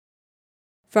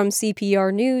From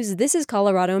CPR News, this is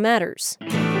Colorado Matters.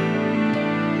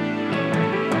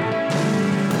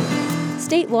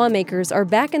 State lawmakers are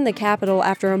back in the Capitol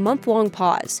after a month-long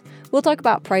pause. We'll talk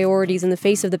about priorities in the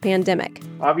face of the pandemic.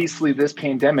 Obviously, this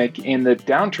pandemic and the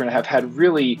downturn have had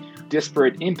really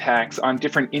disparate impacts on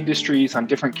different industries, on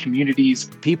different communities.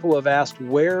 People have asked,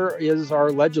 where is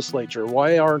our legislature?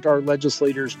 Why aren't our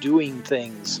legislators doing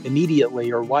things immediately?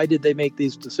 Or why did they make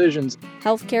these decisions?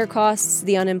 Healthcare costs,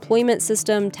 the unemployment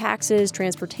system, taxes,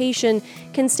 transportation.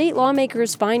 Can state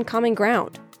lawmakers find common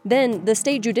ground? Then, the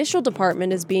state judicial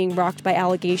department is being rocked by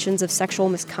allegations of sexual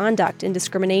misconduct and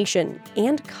discrimination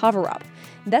and cover-up.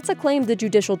 That's a claim the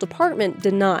judicial department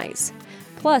denies.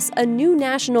 Plus, a new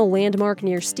national landmark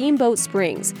near Steamboat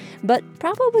Springs, but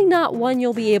probably not one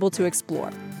you'll be able to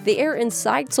explore. The air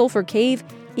inside Sulphur Cave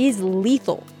is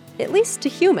lethal, at least to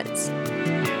humans.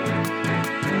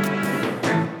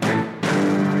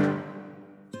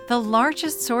 The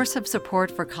largest source of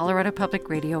support for Colorado Public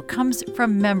Radio comes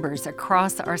from members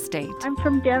across our state. I'm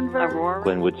from Denver, Aurora,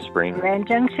 Glenwood Springs, Grand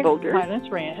Junction, Boulder, Highlands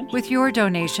Ranch. With your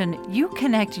donation, you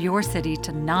connect your city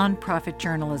to nonprofit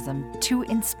journalism, to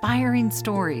inspiring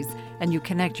stories, and you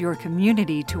connect your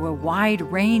community to a wide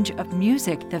range of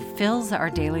music that fills our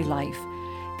daily life.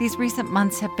 These recent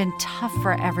months have been tough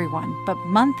for everyone, but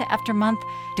month after month,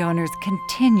 donors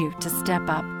continue to step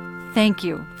up. Thank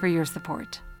you for your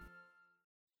support.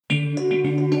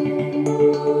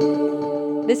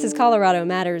 This is Colorado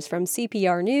Matters from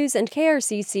CPR News and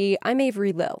KRCC. I'm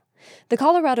Avery Lill. The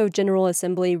Colorado General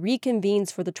Assembly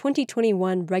reconvenes for the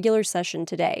 2021 regular session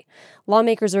today.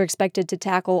 Lawmakers are expected to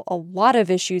tackle a lot of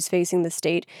issues facing the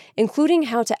state, including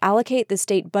how to allocate the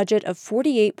state budget of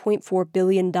 $48.4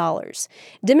 billion.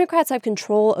 Democrats have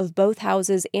control of both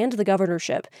houses and the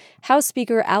governorship. House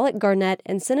Speaker Alec Garnett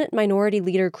and Senate Minority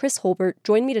Leader Chris Holbert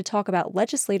join me to talk about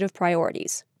legislative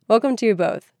priorities. Welcome to you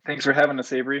both. Thanks for having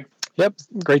us, Avery. Yep,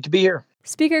 great to be here.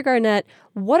 Speaker Garnett,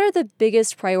 what are the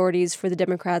biggest priorities for the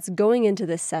Democrats going into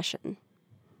this session?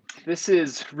 This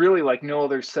is really like no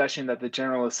other session that the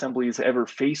General Assembly has ever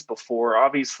faced before.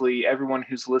 Obviously, everyone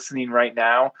who's listening right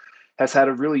now has had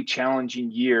a really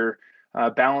challenging year,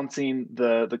 balancing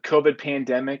the COVID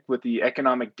pandemic with the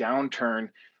economic downturn.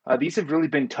 These have really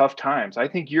been tough times. I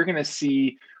think you're going to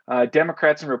see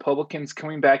Democrats and Republicans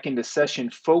coming back into session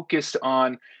focused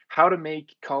on how to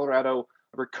make Colorado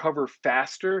recover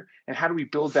faster and how do we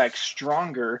build back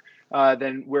stronger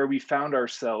than where we found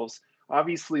ourselves.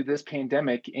 Obviously, this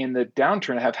pandemic and the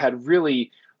downturn have had really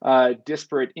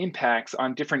disparate impacts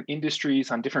on different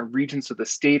industries, on different regions of the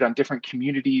state, on different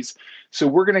communities. So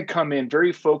we're going to come in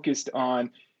very focused on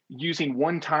using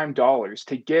one-time dollars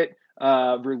to get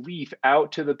relief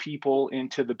out to the people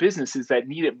and to the businesses that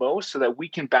need it most so that we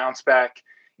can bounce back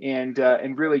and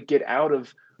really get out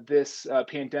of this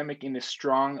pandemic in as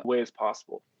strong way as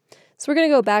possible. So we're going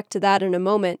to go back to that in a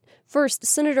moment. First,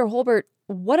 Senator Holbert,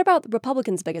 what about the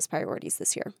Republicans' biggest priorities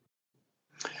this year?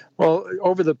 Well,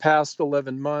 over the past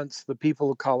 11 months, the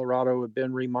people of Colorado have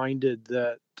been reminded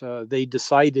that they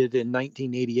decided in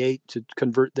 1988 to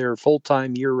convert their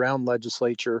full-time year-round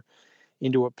legislature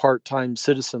into a part-time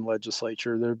citizen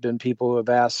legislature. There have been people who have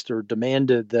asked or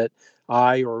demanded that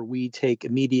I or we take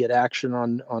immediate action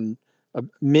on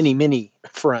many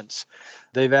fronts.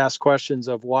 They've asked questions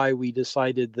of why we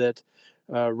decided that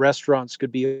restaurants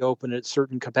could be open at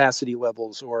certain capacity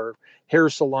levels, or hair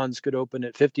salons could open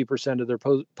at 50% of their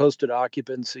posted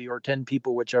occupancy, or 10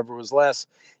 people, whichever was less.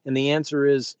 And the answer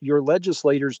is your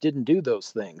legislators didn't do those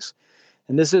things.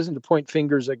 And this isn't to point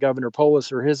fingers at Governor Polis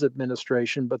or his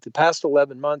administration, but the past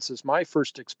 11 months is my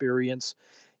first experience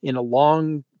in a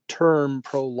long-term,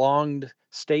 prolonged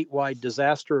statewide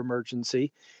disaster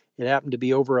emergency. It happened to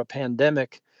be over a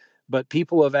pandemic, but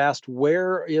people have asked,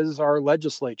 where is our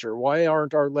legislature? Why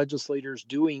aren't our legislators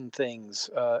doing things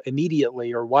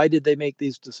immediately, or why did they make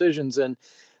these decisions? And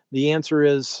the answer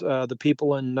is the people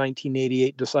in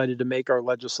 1988 decided to make our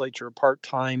legislature a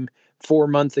part-time,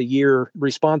 4-month-a-year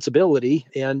responsibility.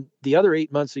 And the other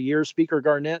 8 months a year, Speaker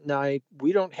Garnett and I,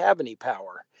 we don't have any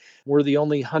power. We're the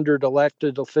only 100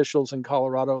 elected officials in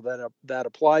Colorado that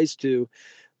applies to.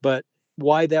 But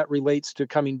why that relates to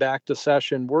coming back to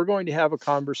session, we're going to have a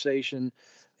conversation,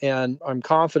 and I'm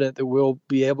confident that we'll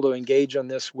be able to engage on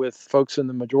this with folks in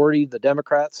the majority, the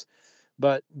Democrats.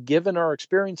 But given our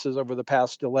experiences over the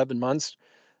past 11 months,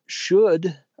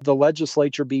 should the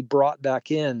legislature be brought back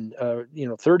in,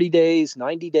 30 days,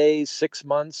 90 days, 6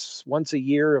 months, once a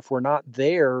year if we're not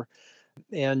there?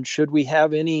 And should we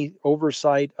have any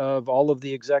oversight of all of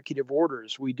the executive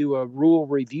orders? We do a rule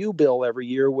review bill every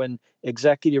year when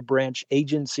executive branch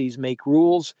agencies make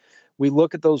rules. We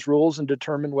look at those rules and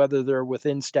determine whether they're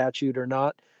within statute or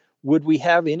not. Would we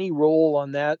have any role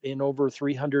on that in over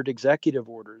 300 executive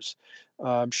orders?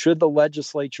 Should the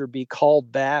legislature be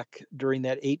called back during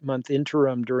that 8-month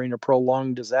interim during a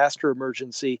prolonged disaster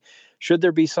emergency? Should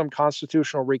there be some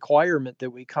constitutional requirement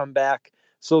that we come back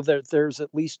so that there's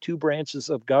at least two branches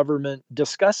of government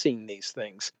discussing these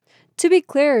things? To be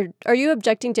clear, are you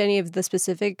objecting to any of the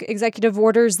specific executive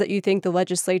orders that you think the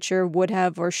legislature would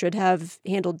have or should have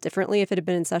handled differently if it had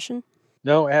been in session?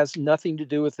 No, it has nothing to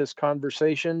do with this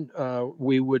conversation.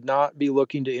 We would not be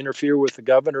looking to interfere with the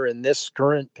governor in this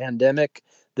current pandemic,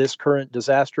 this current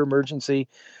disaster emergency.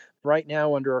 Right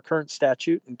now, under our current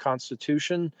statute and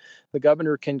constitution, the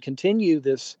governor can continue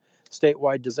this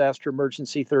statewide disaster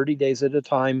emergency 30 days at a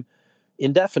time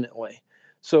indefinitely.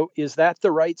 So is that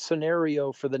the right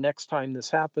scenario for the next time this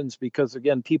happens? Because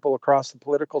again, people across the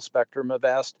political spectrum have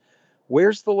asked,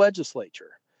 where's the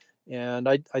legislature? And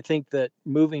I think that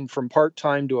moving from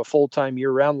part-time to a full-time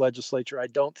year-round legislature, I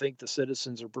don't think the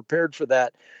citizens are prepared for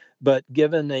that. But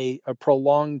given a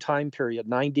prolonged time period,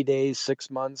 90 days, 6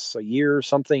 months, a year,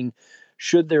 something,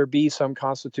 should there be some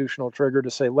constitutional trigger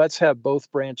to say, let's have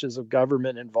both branches of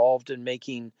government involved in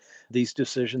making these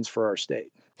decisions for our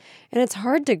state? And it's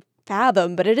hard to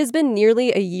fathom, but it has been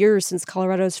nearly a year since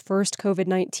Colorado's first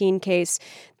COVID-19 case.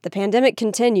 The pandemic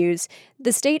continues.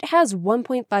 The state has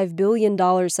 $1.5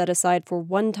 billion set aside for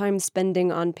one-time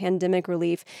spending on pandemic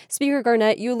relief. Speaker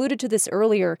Garnett, you alluded to this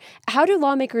earlier. How do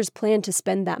lawmakers plan to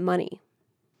spend that money?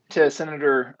 To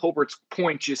Senator Holbert's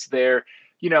point just there,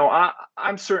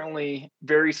 I'm certainly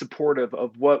very supportive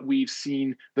of what we've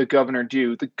seen the governor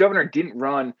do. The governor didn't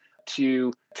run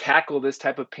to tackle this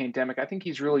type of pandemic. I think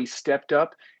he's really stepped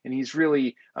up and he's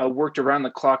really worked around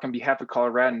the clock on behalf of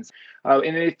Coloradans.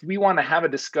 And if we want to have a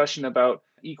discussion about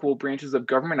equal branches of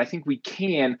government, I think we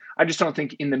can. I just don't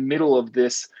think in the middle of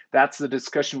this, that's the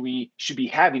discussion we should be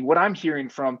having. What I'm hearing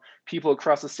from people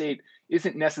across the state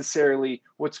isn't necessarily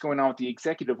what's going on with the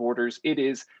executive orders. It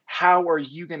is, how are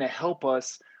you going to help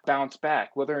us bounce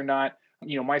back? Whether or not,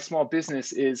 my small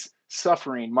business is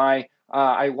suffering,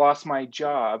 I lost my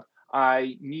job,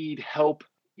 I need help,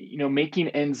 making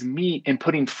ends meet and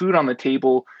putting food on the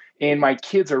table, and my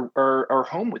kids are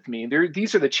home with me.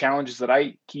 These are the challenges that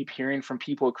I keep hearing from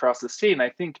people across the state. And I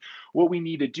think what we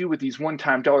need to do with these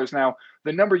one-time dollars now,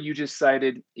 the number you just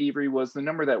cited, Avery, was the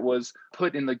number that was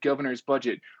put in the governor's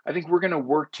budget. I think we're going to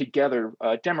work together,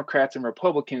 Democrats and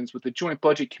Republicans, with the Joint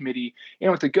Budget Committee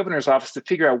and with the governor's office to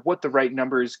figure out what the right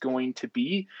number is going to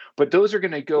be. But those are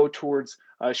going to go towards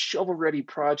shovel-ready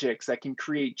projects that can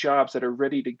create jobs that are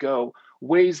ready to go,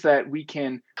 ways that we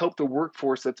can help the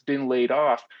workforce that's been laid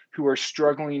off, who are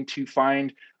struggling to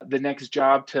find the next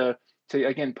job to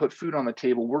again, put food on the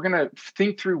table. We're going to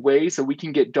think through ways that we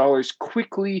can get dollars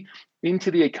quickly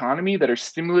into the economy that are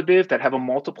stimulative, that have a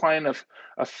multiplying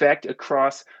effect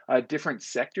across different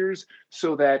sectors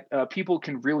so that people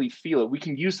can really feel it. We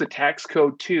can use the tax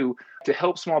code too to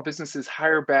help small businesses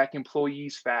hire back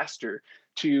employees faster,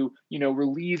 to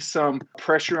relieve some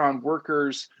pressure on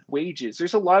workers' wages.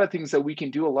 There's a lot of things that we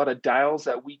can do, a lot of dials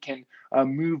that we can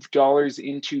move dollars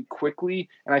into quickly.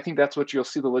 And I think that's what you'll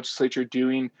see the legislature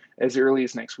doing as early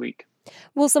as next week.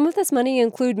 Will some of this money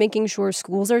include making sure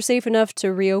schools are safe enough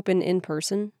to reopen in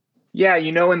person? Yeah,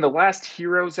 in the last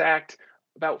HEROES Act,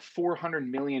 about $400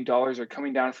 million are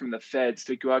coming down from the feds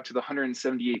to go out to the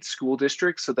 178 school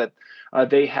districts so that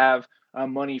they have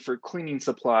money for cleaning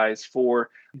supplies,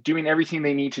 for doing everything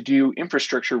they need to do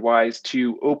infrastructure-wise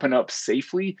to open up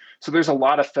safely. So there's a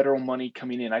lot of federal money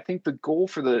coming in. I think the goal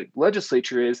for the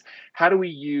legislature is, how do we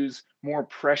use more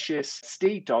precious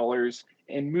state dollars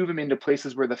and move them into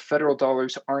places where the federal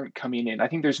dollars aren't coming in? I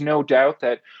think there's no doubt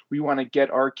that we want to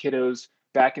get our kiddos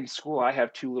back in school. I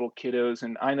have 2 little kiddos,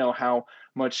 and I know how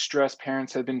much stress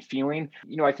parents have been feeling.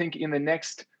 I think in the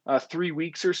next 3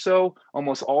 weeks or so,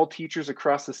 almost all teachers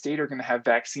across the state are going to have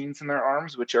vaccines in their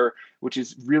arms, which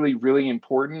is really, really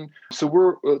important.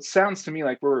 So it sounds to me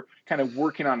like we're kind of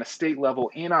working on a state level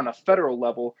and on a federal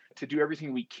level to do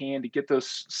everything we can to get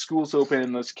those schools open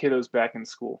and those kiddos back in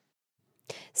school.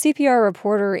 CPR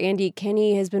reporter Andy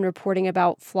Kinney has been reporting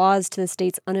about flaws to the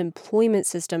state's unemployment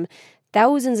system.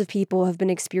 Thousands of people have been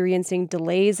experiencing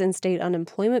delays in state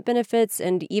unemployment benefits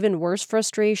and even worse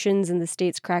frustrations in the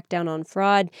state's crackdown on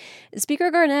fraud.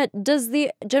 Speaker Garnett, does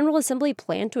the General Assembly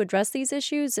plan to address these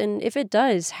issues? And if it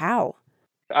does, how?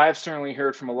 I've certainly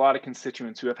heard from a lot of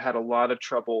constituents who have had a lot of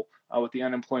trouble with the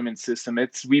unemployment system.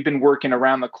 We've been working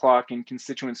around the clock in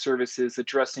constituent services,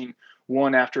 addressing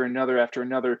one after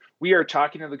another. We are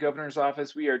talking to the governor's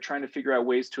office. We are trying to figure out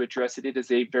ways to address it. It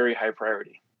is a very high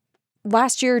priority.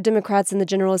 Last year, Democrats in the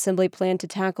General Assembly planned to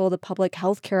tackle the public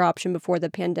health care option before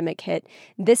the pandemic hit.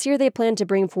 This year, they plan to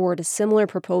bring forward a similar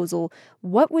proposal.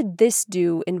 What would this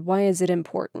do, and why is it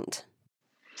important?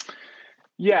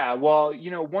 Yeah, well,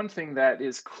 one thing that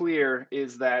is clear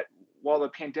is that while the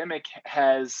pandemic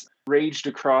has raged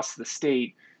across the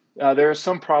state, there are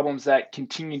some problems that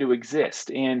continue to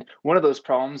exist. And one of those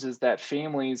problems is that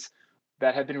families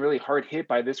that have been really hard hit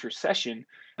by this recession,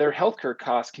 their healthcare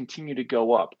costs continue to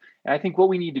go up. And I think what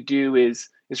we need to do is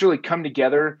really come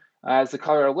together as the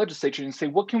Colorado legislature and say,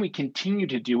 what can we continue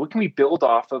to do? What can we build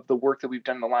off of the work that we've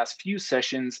done in the last few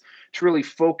sessions to really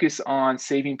focus on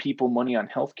saving people money on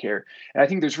healthcare? And I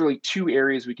think there's really two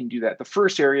areas we can do that. The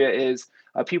first area is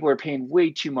people are paying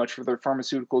way too much for their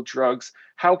pharmaceutical drugs.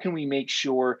 How can we make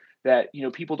sure that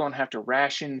people don't have to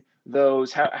ration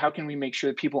those? How can we make sure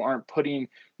that people aren't putting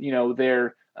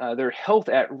their health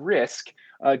at risk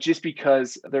just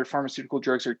because their pharmaceutical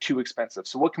drugs are too expensive?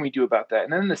 So what can we do about that?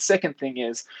 And then the second thing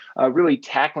is really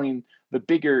tackling the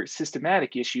bigger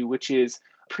systematic issue, which is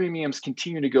premiums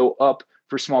continue to go up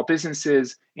for small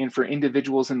businesses and for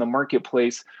individuals in the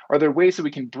marketplace. Are there ways that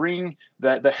we can bring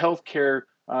the healthcare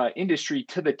industry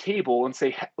to the table and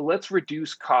say, let's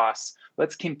reduce costs,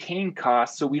 let's contain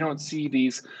costs so we don't see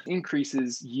these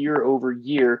increases year over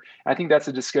year? I think that's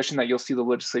a discussion that you'll see the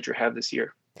legislature have this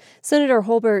year. Senator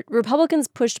Holbert, Republicans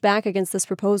pushed back against this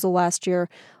proposal last year.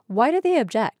 Why did they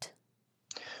object?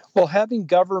 Well, having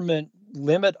government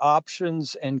limit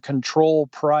options and control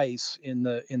price in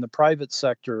the private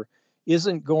sector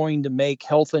isn't going to make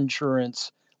health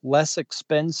insurance less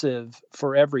expensive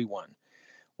for everyone.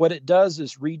 What it does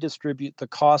is redistribute the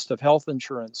cost of health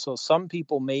insurance. So some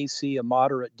people may see a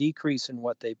moderate decrease in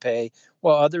what they pay,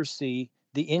 while others see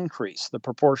the increase, the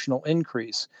proportional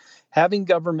increase. Having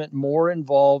government more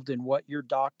involved in what your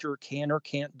doctor can or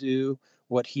can't do,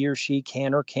 what he or she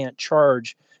can or can't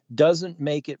charge, doesn't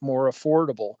make it more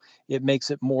affordable. It makes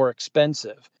it more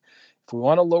expensive. If we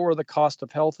want to lower the cost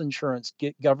of health insurance,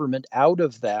 get government out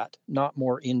of that, not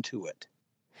more into it.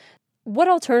 What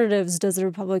alternatives does the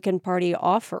Republican Party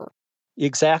offer?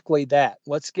 Exactly that.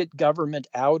 Let's get government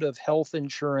out of health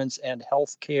insurance and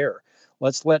health care.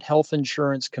 Let's let health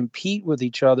insurance compete with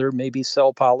each other, maybe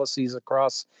sell policies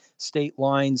across state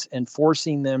lines and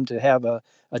forcing them to have a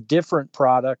different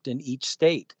product in each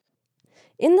state.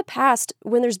 In the past,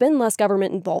 when there's been less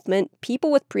government involvement,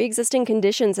 people with pre-existing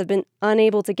conditions have been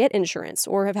unable to get insurance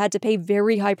or have had to pay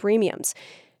very high premiums.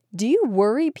 Do you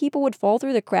worry people would fall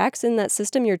through the cracks in that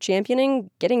system you're championing,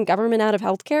 getting government out of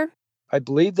healthcare? I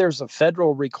believe there's a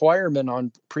federal requirement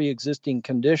on pre-existing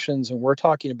conditions, and we're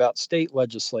talking about state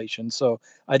legislation, so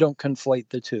I don't conflate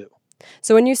the two.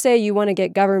 So when you say you want to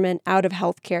get government out of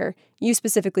healthcare, you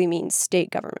specifically mean state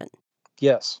government?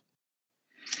 Yes.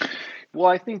 Well,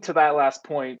 I think to that last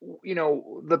point,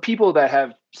 the people that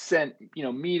have sent,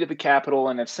 me to the Capitol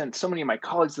and have sent so many of my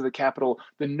colleagues to the Capitol,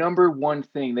 the number one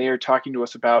thing they are talking to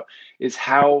us about is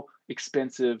how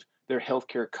expensive their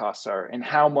healthcare costs are and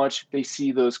how much they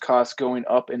see those costs going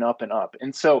up and up and up.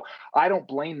 And so I don't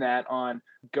blame that on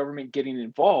government getting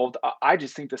involved. I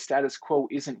just think the status quo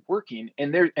isn't working,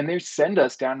 and they send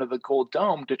us down to the Gold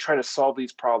Dome to try to solve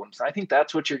these problems. And I think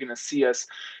that's what you're going to see us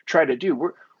try to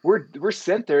do. We're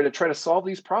sent there to try to solve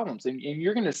these problems. And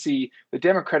you're going to see the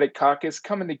Democratic caucus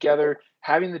coming together,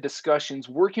 having the discussions,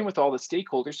 working with all the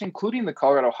stakeholders, including the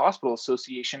Colorado Hospital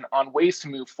Association, on ways to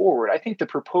move forward. I think the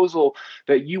proposal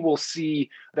that you will see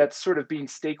that's sort of being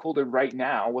stakeholder right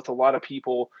now with a lot of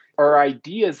people are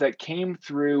ideas that came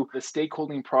through the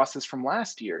stakeholding process from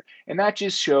last year. And that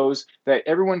just shows that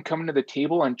everyone coming to the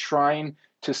table and trying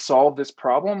to solve this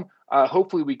problem.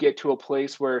 Hopefully we get to a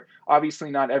place where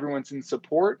obviously not everyone's in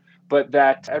support, but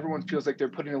that everyone feels like they're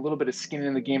putting a little bit of skin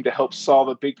in the game to help solve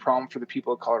a big problem for the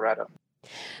people of Colorado.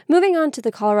 Moving on to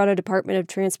the Colorado Department of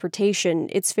Transportation,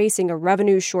 it's facing a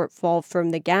revenue shortfall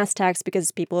from the gas tax because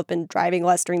people have been driving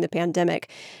less during the pandemic.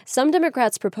 Some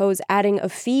Democrats propose adding a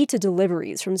fee to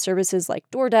deliveries from services like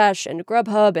DoorDash and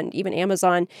Grubhub and even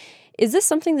Amazon. Is this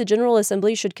something the General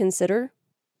Assembly should consider?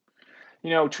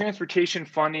 Transportation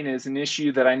funding is an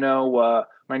issue that I know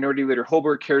Minority Leader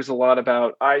Holbert cares a lot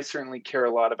about. I certainly care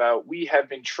a lot about. We have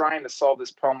been trying to solve this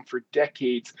problem for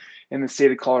decades in the state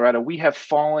of Colorado. We have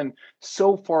fallen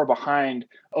so far behind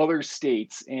other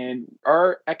states, and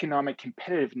our economic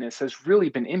competitiveness has really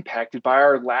been impacted by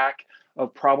our lack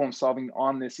of problem solving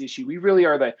on this issue. We really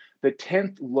are the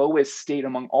 10th lowest state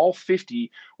among all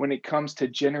 50 when it comes to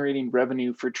generating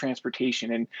revenue for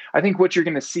transportation. And I think what you're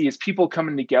going to see is people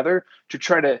coming together to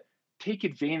try to take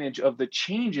advantage of the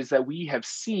changes that we have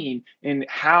seen in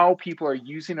how people are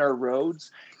using our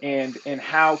roads and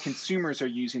how consumers are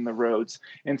using the roads.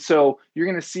 And so you're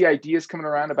going to see ideas coming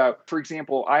around about, for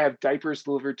example, I have diapers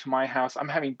delivered to my house. I'm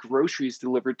having groceries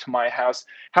delivered to my house.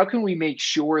 How can we make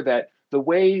sure that the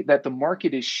way that the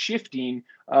market is shifting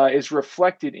is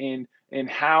reflected in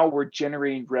how we're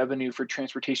generating revenue for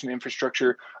transportation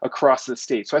infrastructure across the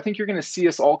state? So I think you're going to see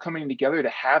us all coming together to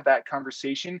have that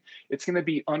conversation. It's going to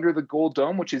be under the Gold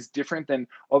Dome, which is different than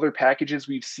other packages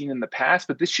we've seen in the past.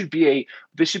 But this should be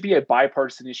a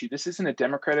bipartisan issue. This isn't a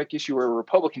Democratic issue or a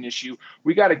Republican issue.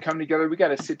 We got to come together. We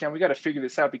got to sit down. We got to figure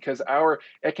this out, because our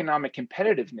economic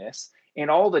competitiveness and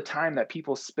all the time that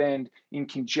people spend in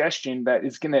congestion that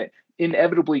is going to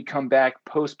inevitably come back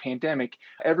post-pandemic,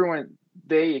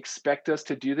 they expect us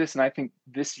to do this, and I think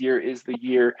this year is the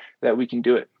year that we can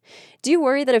do it. Do you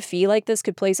worry that a fee like this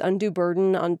could place undue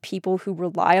burden on people who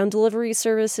rely on delivery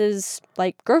services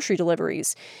like grocery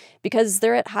deliveries because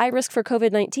they're at high risk for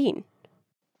COVID-19?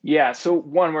 Yeah, so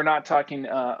one, we're not talking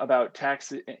about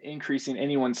increasing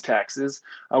anyone's taxes.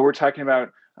 We're talking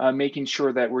about making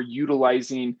sure that we're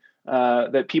utilizing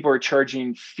that people are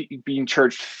being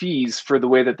charged fees for the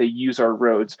way that they use our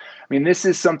roads. I mean, this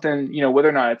is something, whether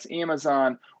or not it's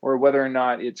Amazon or whether or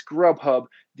not it's Grubhub,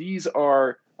 these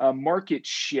are market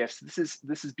shifts. This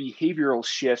is behavioral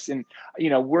shifts, and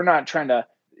we're not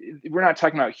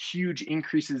talking about huge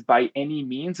increases by any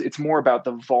means. It's more about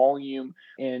the volume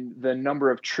and the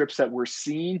number of trips that we're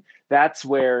seeing. That's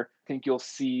where I think you'll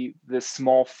see this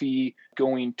small fee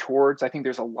going towards. I think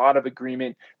there's a lot of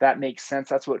agreement. That makes sense.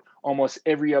 That's what almost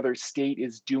every other state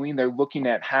is doing. They're looking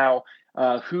at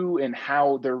who and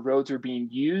how their roads are being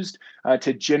used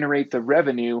to generate the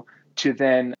revenue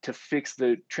to fix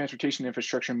the transportation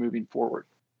infrastructure moving forward.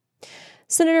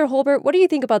 Senator Holbert, what do you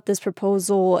think about this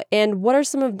proposal, and what are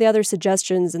some of the other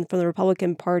suggestions from the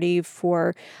Republican Party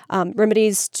for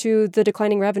remedies to the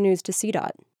declining revenues to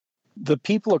CDOT? The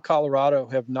people of Colorado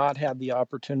have not had the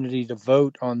opportunity to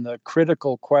vote on the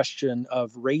critical question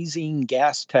of raising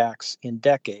gas tax in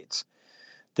decades.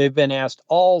 They've been asked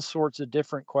all sorts of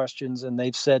different questions, and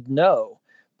they've said no.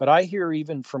 But I hear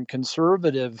even from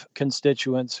conservative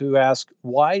constituents who ask,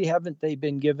 why haven't they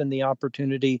been given the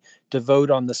opportunity to vote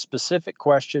on the specific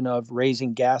question of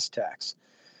raising gas tax?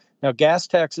 Now, gas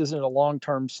tax isn't a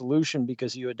long-term solution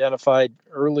because you identified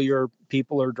earlier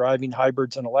people are driving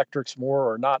hybrids and electrics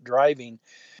more or not driving.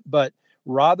 But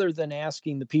rather than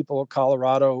asking the people of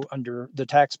Colorado under the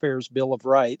Taxpayers' Bill of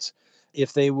Rights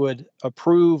if they would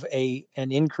approve an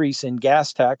increase in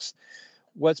gas tax,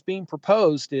 what's being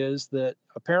proposed is that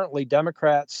apparently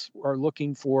Democrats are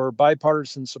looking for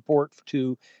bipartisan support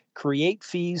to create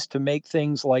fees to make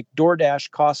things like DoorDash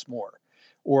cost more,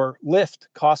 or Lyft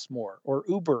cost more, or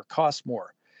Uber cost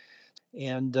more.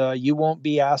 And you won't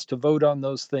be asked to vote on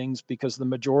those things because the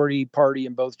majority party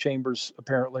in both chambers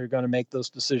apparently are going to make those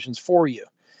decisions for you.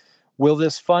 Will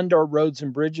this fund our roads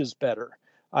and bridges better?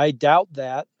 I doubt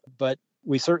that, but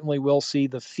we certainly will see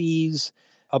the fees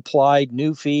applied,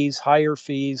 new fees, higher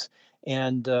fees,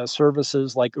 and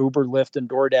services like Uber, Lyft, and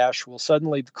DoorDash will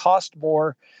suddenly cost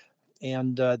more.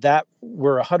 And that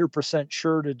we're 100%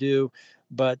 sure to do,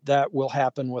 but that will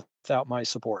happen without my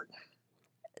support.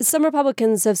 Some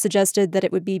Republicans have suggested that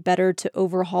it would be better to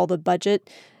overhaul the budget.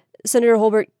 Senator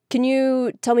Holbert, can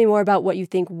you tell me more about what you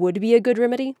think would be a good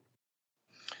remedy?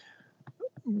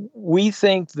 We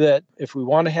think that if we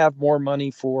want to have more money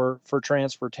for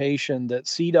transportation, that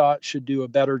CDOT should do a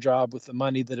better job with the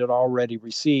money that it already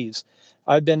receives.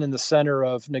 I've been in the center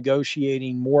of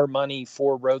negotiating more money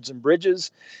for roads and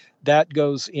bridges. That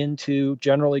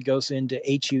generally goes into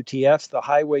HUTF, the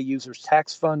Highway Users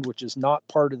Tax Fund, which is not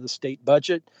part of the state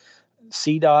budget.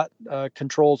 CDOT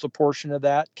controls a portion of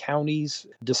that. Counties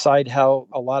decide how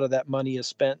a lot of that money is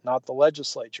spent, not the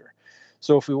legislature.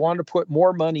 So if we want to put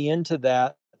more money into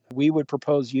that, we would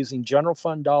propose using general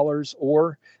fund dollars,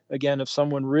 or again, if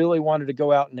someone really wanted to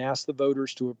go out and ask the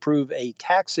voters to approve a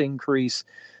tax increase,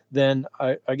 then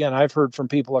I've heard from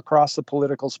people across the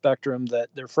political spectrum that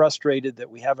they're frustrated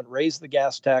that we haven't raised the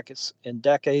gas tax in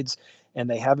decades and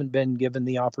they haven't been given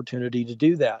the opportunity to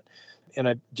do that. And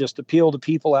I just appeal to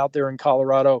people out there in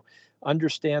Colorado,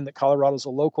 understand that Colorado is a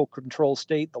local control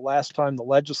state. The last time the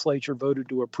legislature voted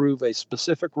to approve a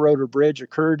specific road or bridge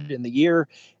occurred in the year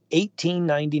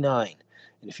 1899.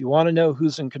 And if you want to know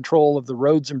who's in control of the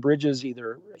roads and bridges,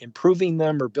 either improving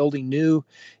them or building new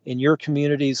in your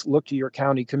communities, look to your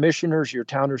county commissioners, your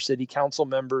town or city council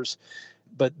members.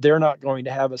 But they're not going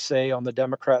to have a say on the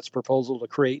Democrats' proposal to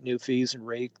create new fees and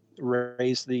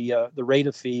raise the rate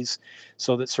of fees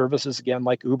so that services, again,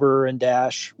 like Uber and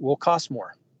Dash will cost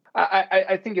more.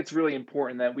 I think it's really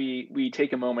important that we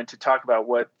take a moment to talk about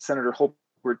what Senator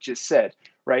Holbert just said,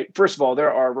 right? First of all,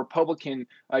 there are Republican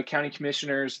county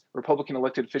commissioners, Republican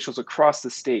elected officials across the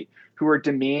state who are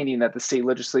demanding that the state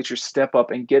legislature step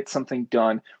up and get something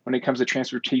done when it comes to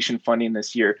transportation funding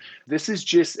this year. This is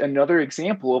just another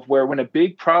example of where when a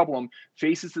big problem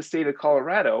faces the state of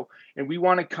Colorado and we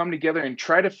want to come together and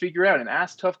try to figure out and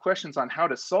ask tough questions on how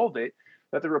to solve it,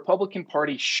 that the Republican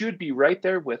Party should be right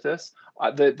there with us.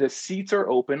 The seats are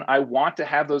open. I want to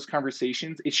have those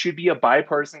conversations. It should be a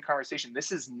bipartisan conversation.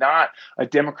 This is not a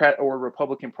Democrat or a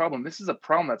Republican problem. This is a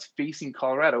problem that's facing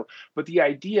Colorado. But the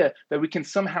idea that we can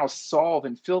somehow solve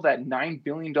and fill that $9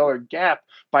 billion gap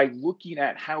by looking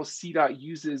at how CDOT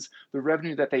uses the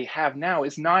revenue that they have now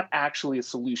is not actually a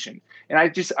solution. And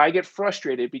I get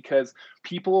frustrated because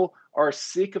people are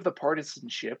sick of the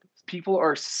partisanship. People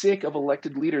are sick of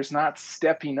elected leaders not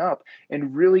stepping up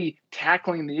and really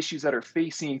tackling the issues that are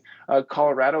facing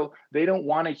Colorado. They don't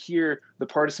want to hear the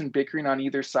partisan bickering on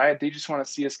either side. They just want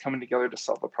to see us coming together to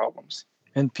solve the problems.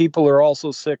 And people are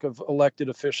also sick of elected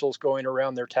officials going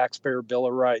around their taxpayer bill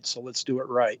of rights. So let's do it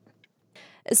right.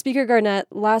 Speaker Garnett,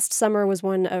 last summer was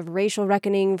one of racial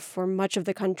reckoning for much of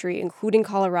the country, including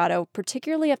Colorado,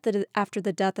 particularly after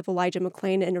the death of Elijah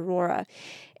McClain in Aurora.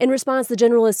 In response, the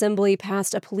General Assembly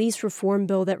passed a police reform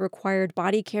bill that required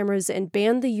body cameras and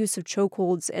banned the use of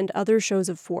chokeholds and other shows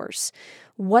of force.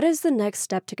 What is the next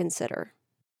step to consider?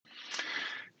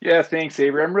 Yeah, thanks,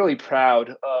 Avery. I'm really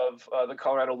proud of the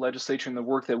Colorado legislature and the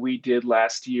work that we did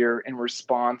last year in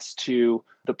response to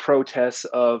the protests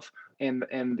of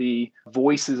and the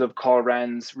voices of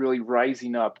Coloradans really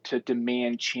rising up to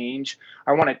demand change.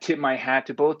 I want to tip my hat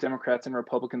to both Democrats and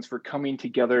Republicans for coming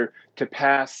together to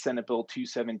pass Senate Bill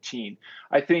 217.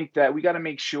 I think that we got to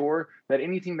make sure that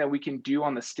anything that we can do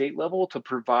on the state level to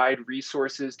provide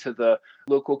resources to the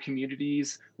local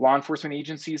communities, law enforcement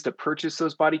agencies to purchase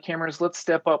those body cameras, let's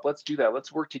step up. Let's do that.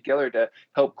 Let's work together to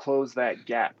help close that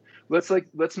gap. Let's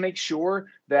make sure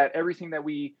that everything that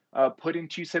we put in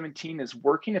 217 is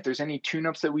working. If there's any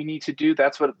tune-ups that we need to do,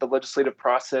 that's what the legislative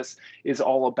process is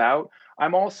all about.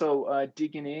 I'm also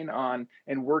digging in on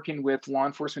and working with law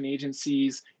enforcement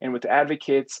agencies and with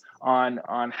advocates on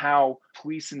how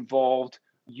police-involved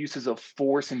uses of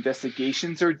force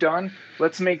investigations are done.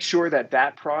 Let's make sure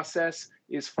that process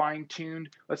is fine-tuned.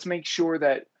 Let's make sure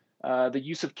that the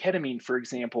use of ketamine, for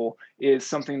example, is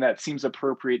something that seems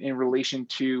appropriate in relation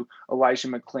to Elijah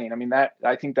McClain. I mean,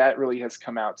 I think that really has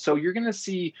come out. So you're going to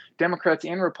see Democrats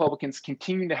and Republicans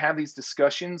continuing to have these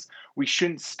discussions. We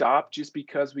shouldn't stop just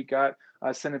because we got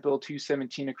Senate Bill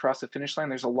 217 across the finish line.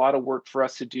 There's a lot of work for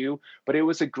us to do, but it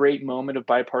was a great moment of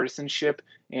bipartisanship,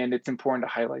 and it's important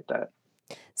to highlight that.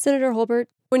 Senator Holbert,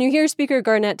 when you hear Speaker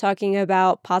Garnett talking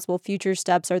about possible future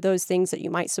steps, are those things that you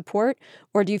might support,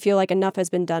 or do you feel like enough has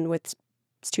been done with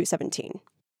 217?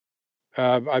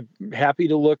 I'm happy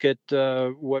to look at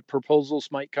what proposals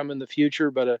might come in the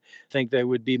future, but I think they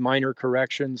would be minor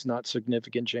corrections, not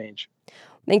significant change.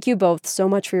 Thank you both so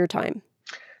much for your time.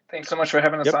 Thanks so much for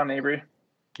having us on, Avery.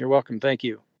 You're welcome. Thank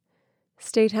you.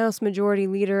 State House Majority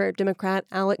Leader Democrat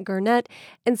Alec Garnett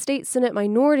and State Senate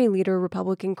Minority Leader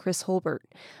Republican Chris Holbert.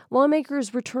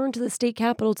 Lawmakers return to the state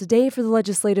capitol today for the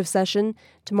legislative session.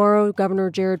 Tomorrow,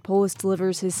 Governor Jared Polis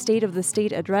delivers his State of the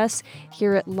State address.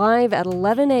 Hear it live at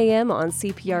 11 a.m. on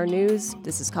CPR News.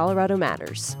 This is Colorado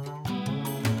Matters.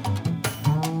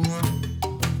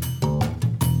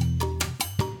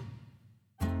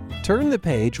 Turn the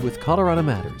page with Colorado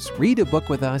Matters. Read a book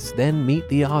with us, then meet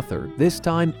the author. This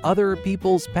time, Other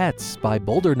People's Pets by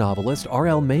Boulder novelist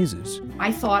R.L. Mazes.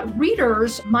 I thought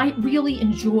readers might really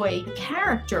enjoy a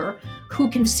character who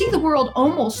can see the world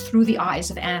almost through the eyes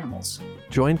of animals.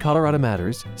 Join Colorado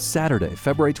Matters Saturday,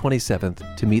 February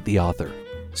 27th to meet the author.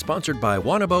 Sponsored by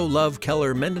Wanabo Love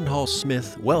Keller Mendenhall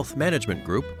Smith Wealth Management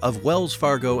Group of Wells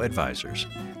Fargo Advisors.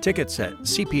 Tickets at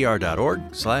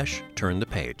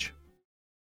cpr.org/turnthepage.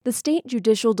 The state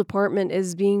judicial department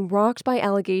is being rocked by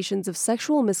allegations of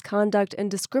sexual misconduct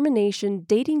and discrimination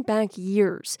dating back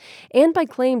years, and by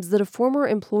claims that a former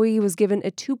employee was given a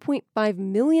 $2.5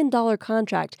 million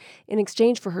contract in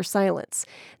exchange for her silence.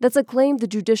 That's a claim the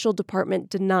judicial department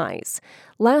denies.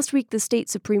 Last week, the state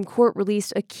Supreme Court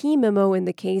released a key memo in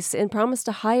the case and promised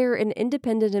to hire an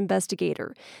independent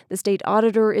investigator. The state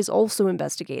auditor is also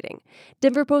investigating.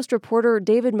 Denver Post reporter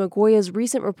David Magoya's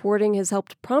recent reporting has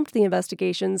helped prompt the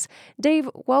investigation. Dave,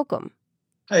 welcome.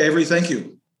 Hi, Avery. Thank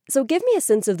you. So give me a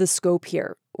sense of the scope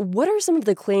here. What are some of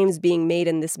the claims being made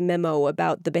in this memo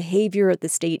about the behavior at the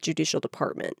state judicial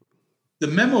department? The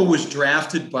memo was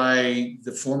drafted by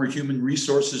the former Human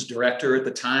Resources Director at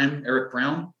the time, Eric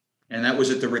Brown, And that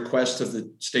was at the request of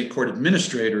the state court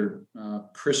administrator,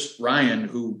 Chris Ryan,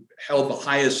 who held the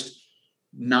highest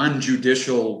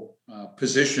non-judicial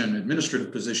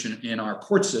administrative position in our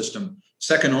court system,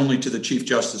 second only to the Chief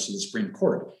Justice of the Supreme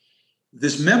Court.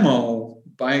 This memo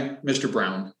by Mr.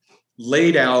 Brown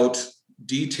laid out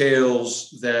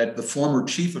details that the former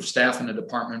chief of staff in the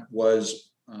department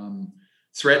was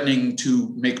threatening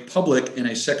to make public in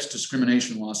a sex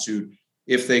discrimination lawsuit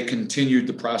if they continued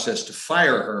the process to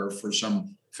fire her for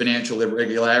some financial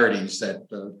irregularities that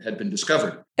had been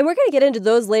discovered. And we're going to get into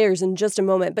those layers in just a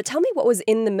moment, but tell me what was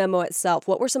in the memo itself.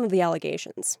 What were some of the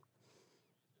allegations?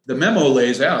 The memo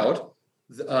lays out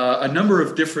a number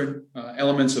of different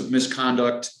elements of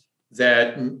misconduct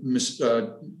that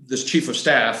this chief of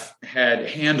staff had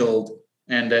handled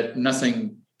and that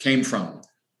nothing came from,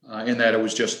 in that it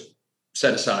was just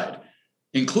set aside,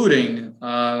 including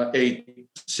a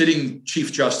sitting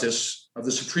Chief Justice of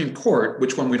the Supreme Court,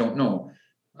 which one we don't know,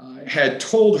 had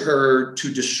told her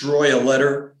to destroy a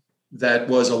letter that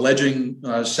was alleging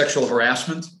sexual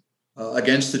harassment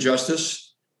against the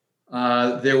justice.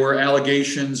 There were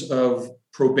allegations of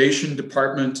probation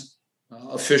department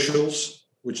officials,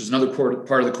 which is another part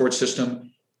of the court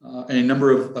system, and a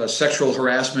number of sexual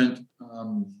harassment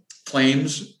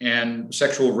claims and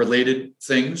sexual related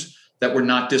things that were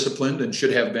not disciplined and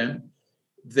should have been.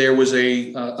 There was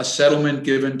a settlement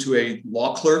given to a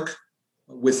law clerk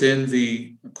within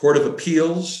the Court of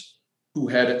Appeals who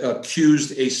had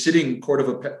accused a sitting Court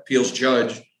of Appeals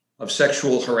judge of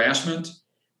sexual harassment.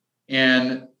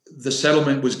 And the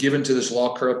settlement was given to this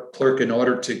law clerk in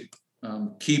order to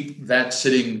keep that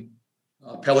sitting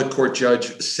appellate court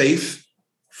judge safe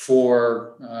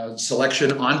for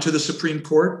selection onto the Supreme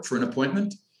Court for an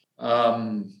appointment.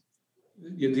 The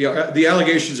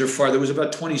allegations are far. There was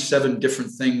about 27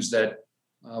 different things that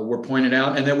were pointed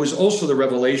out. And there was also the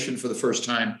revelation for the first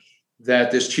time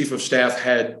that this chief of staff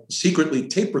had secretly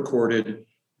tape recorded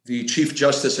the Chief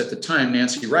Justice at the time,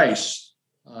 Nancy Rice,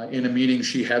 in a meeting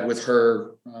she had with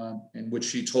her in which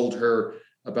she told her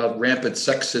about rampant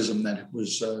sexism that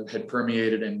had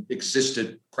permeated and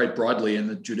existed quite broadly in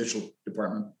the judicial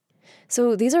department.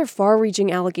 So these are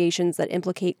far-reaching allegations that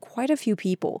implicate quite a few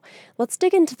people. Let's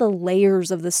dig into the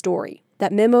layers of the story.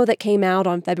 That memo that came out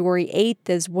on February 8th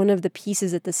is one of the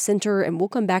pieces at the center, and we'll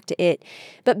come back to it.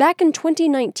 But back in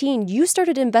 2019, you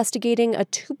started investigating a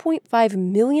 $2.5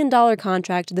 million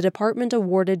contract the department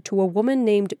awarded to a woman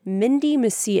named Mindy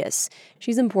Macias.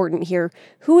 She's important here.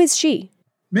 Who is she?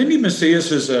 Mindy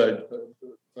Macias is a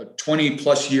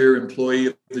 20-plus year employee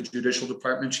of the Judicial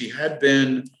Department. She had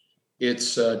been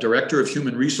its Director of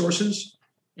Human Resources,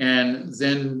 and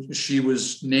then she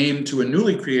was named to a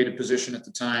newly created position at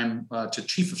the time to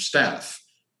Chief of Staff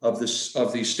of the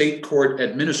State Court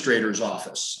Administrator's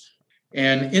Office.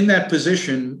 And in that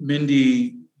position,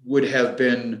 Mindy would have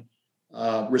been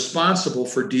responsible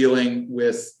for dealing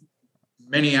with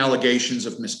many allegations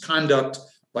of misconduct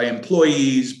by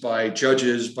employees, by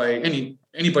judges, by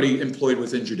anybody employed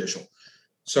within judicial.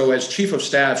 So as chief of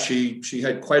staff, she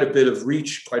had quite a bit of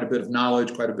reach, quite a bit of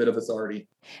knowledge, quite a bit of authority.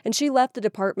 And she left the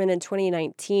department in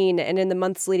 2019, and in the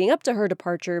months leading up to her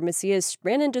departure, Macias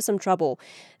ran into some trouble.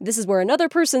 This is where another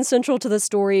person central to the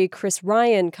story, Chris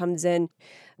Ryan, comes in.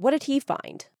 What did he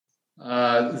find?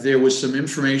 There was some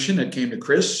information that came to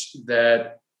Chris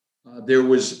that there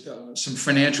was some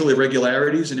financial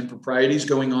irregularities and improprieties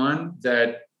going on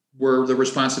that were the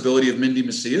responsibility of Mindy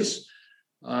Macias.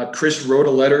 Chris wrote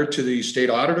a letter to the state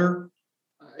auditor.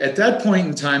 At that point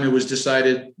in time, it was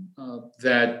decided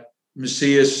that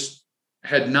Macias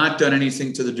had not done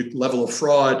anything to the level of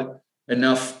fraud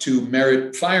enough to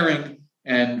merit firing,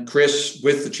 and Chris,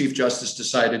 with the Chief Justice,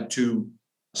 decided to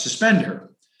suspend her.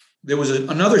 There was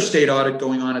another state audit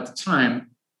going on at the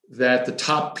time that the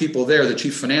top people there, the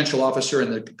chief financial officer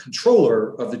and the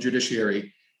controller of the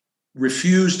judiciary,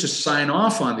 refused to sign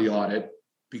off on the audit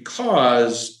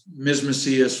because Ms.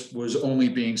 Macias was only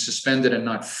being suspended and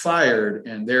not fired,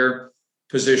 and their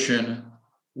position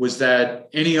was that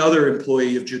any other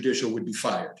employee of judicial would be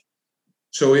fired.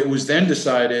 So it was then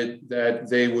decided that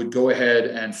they would go ahead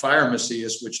and fire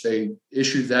Macias, which they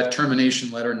issued that termination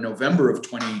letter in November of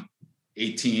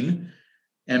 2018.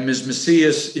 And Ms.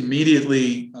 Macias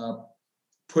immediately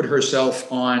put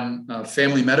herself on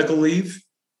family medical leave.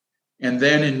 And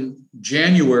then in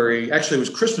January, actually it was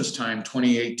Christmas time,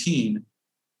 2018,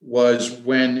 was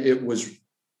when it was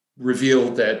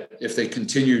revealed that if they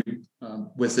continued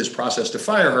with this process to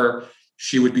fire her,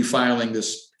 she would be filing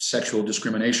this sexual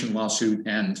discrimination lawsuit,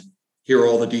 and here are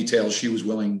all the details she was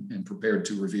willing and prepared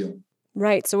to reveal.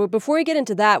 Right. So before we get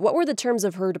into that, what were the terms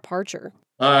of her departure?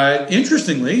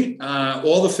 Interestingly,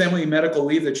 all the family medical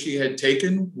leave that she had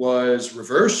taken was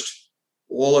reversed.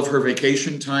 All of her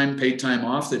vacation time, paid time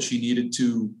off that she needed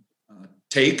to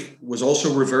take was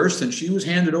also reversed, and she was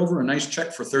handed over a nice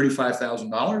check for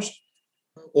 $35,000.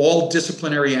 All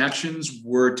disciplinary actions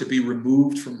were to be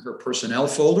removed from her personnel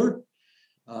folder.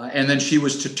 And then she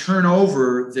was to turn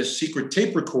over this secret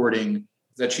tape recording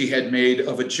that she had made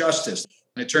of a justice.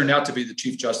 And it turned out to be the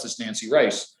Chief Justice Nancy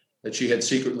Rice that she had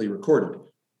secretly recorded.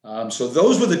 So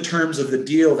those were the terms of the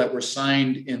deal that were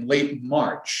signed in late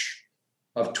March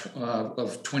of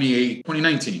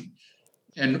 2019.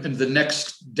 And the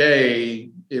next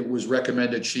day, it was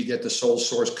recommended she get the sole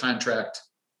source contract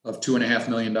of $2.5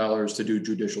 million to do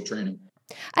judicial training.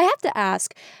 I have to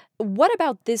ask, what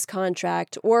about this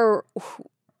contract, or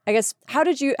I guess, how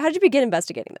did you begin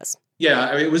investigating this? Yeah,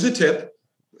 I mean, it was a tip,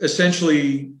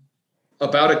 essentially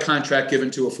about a contract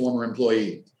given to a former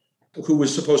employee who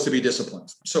was supposed to be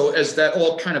disciplined. So as that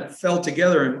all kind of fell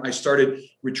together, and I started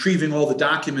retrieving all the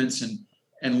documents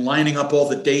and lining up all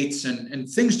the dates, and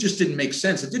things just didn't make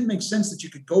sense. It didn't make sense that you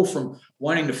could go from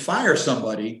wanting to fire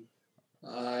somebody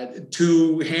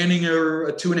to handing her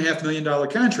a $2.5 million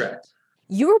contract.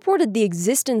 You reported the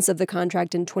existence of the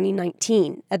contract in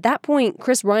 2019. At that point,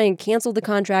 Chris Ryan canceled the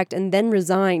contract and then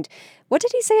resigned. What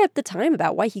did he say at the time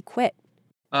about why he quit?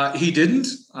 He didn't.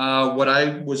 What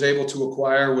I was able to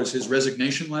acquire was his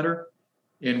resignation letter,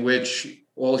 in which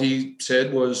all he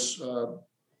said was,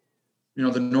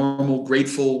 the normal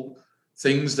grateful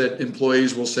things that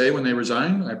employees will say when they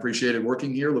resign. I appreciated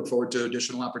working here, look forward to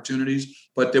additional opportunities,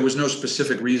 but there was no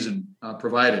specific reason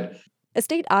provided. A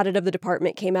state audit of the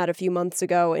department came out a few months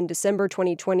ago in December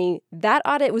 2020. That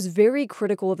audit was very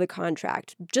critical of the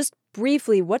contract. Just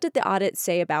briefly, what did the audit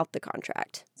say about the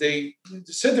contract? They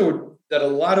said that a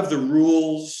lot of the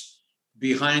rules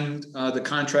behind the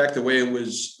contract, the way it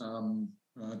was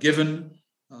given,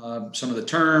 some of the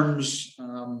terms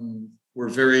were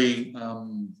very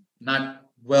not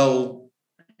well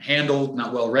handled,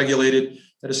 not well regulated.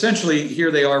 That essentially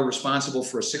here they are responsible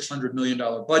for a $600 million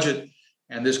budget.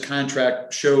 And this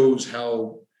contract shows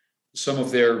how some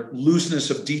of their looseness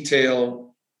of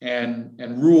detail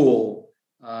and rule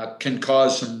can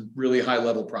cause some really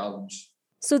high-level problems.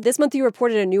 So this month you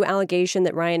reported a new allegation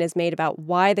that Ryan has made about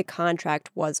why the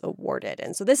contract was awarded.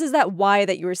 And so this is that why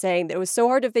that you were saying that it was so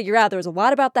hard to figure out. There was a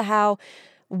lot about the how.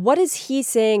 What is he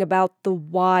saying about the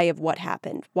why of what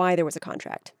happened, why there was a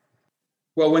contract?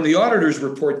 Well, when the auditor's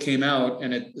report came out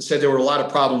and it said there were a lot of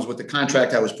problems with the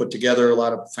contract that was put together, a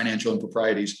lot of financial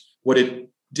improprieties, what it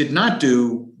did not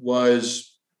do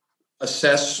was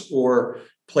assess or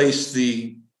place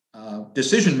the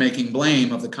decision-making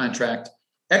blame of the contract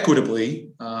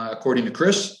equitably, according to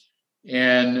Chris,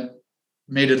 and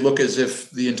made it look as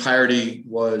if the entirety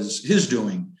was his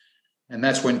doing. And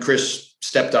that's when Chris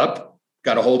stepped up,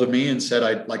 got a hold of me and said,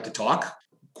 I'd like to talk,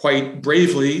 quite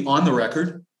bravely on the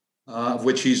record. Of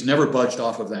which he's never budged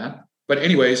off of that. But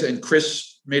anyways, and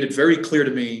Chris made it very clear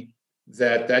to me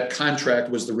that that contract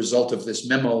was the result of this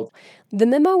memo. The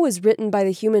memo was written by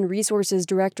the Human Resources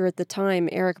Director at the time,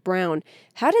 Eric Brown.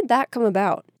 How did that come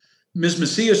about? Ms.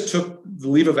 Macias took the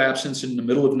leave of absence in the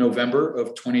middle of November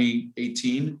of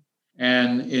 2018.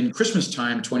 And in Christmas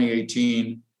time,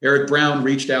 2018, Eric Brown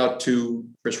reached out to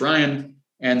Chris Ryan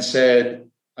and said,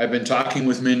 I've been talking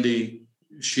with Mindy.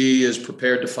 She is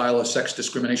prepared to file a sex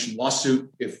discrimination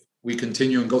lawsuit. If we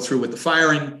continue and go through with the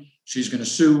firing, she's going to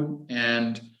sue,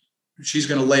 and she's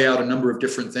going to lay out a number of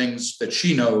different things that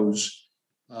she knows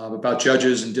about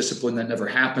judges and discipline that never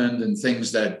happened, and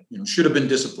things that should have been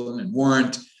disciplined and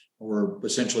weren't, or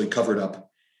essentially covered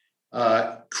up.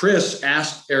 Chris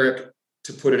asked Eric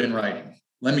to put it in writing.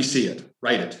 Let me see it.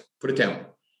 Write it. Put it down.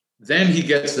 Then he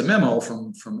gets the memo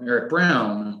from Eric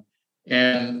Brown.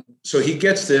 And so he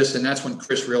gets this, and that's when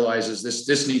Chris realizes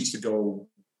this needs to go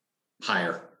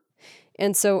higher.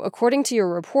 And so, according to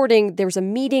your reporting, there was a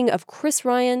meeting of Chris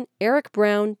Ryan, Eric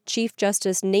Brown, Chief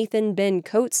Justice Nathan Ben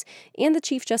Coates, and the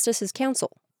Chief Justice's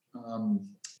counsel.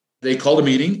 They called a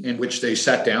meeting in which they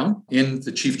sat down in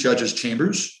the Chief Judge's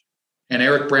chambers, and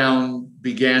Eric Brown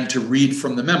began to read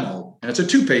from the memo. And it's a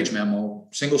 2-page memo,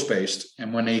 single-spaced.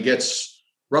 And when he gets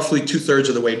roughly 2/3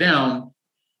 of the way down,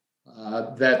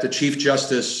 that the Chief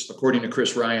Justice, according to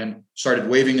Chris Ryan, started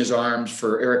waving his arms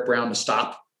for Eric Brown to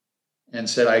stop and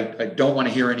said, I don't want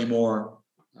to hear anymore.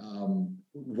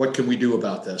 What can we do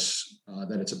about this?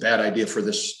 That it's a bad idea for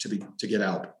this to get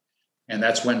out. And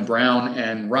that's when Brown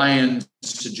and Ryan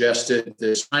suggested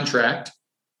this contract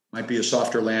might be a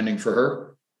softer landing for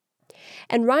her.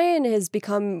 And Ryan has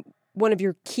become one of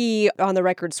your key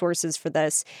on-the-record sources for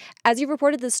this. As you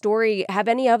reported this story, have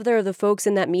any other of the folks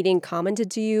in that meeting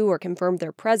commented to you or confirmed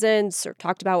their presence or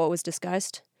talked about what was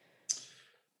discussed?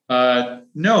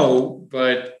 No,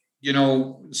 but,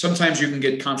 sometimes you can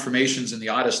get confirmations in the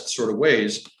oddest sort of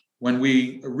ways. When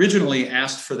we originally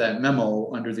asked for that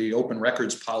memo under the open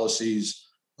records policies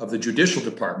of the Judicial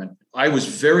Department, I was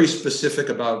very specific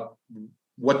about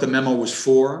what the memo was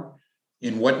for,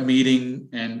 in what meeting,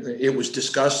 and it was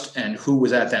discussed, and who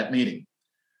was at that meeting.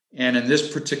 And in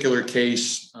this particular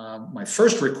case, my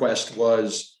first request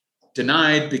was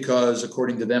denied because,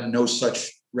 according to them, no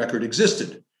such record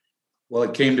existed. Well,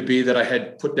 it came to be that I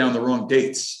had put down the wrong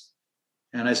dates.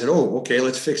 And I said, oh, okay,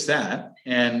 let's fix that.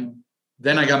 And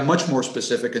then I got much more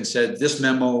specific and said, this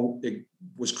memo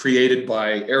was created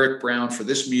by Eric Brown for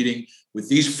this meeting with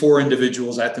these 4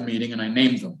 individuals at the meeting, and I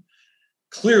named them.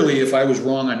 Clearly, if I was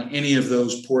wrong on any of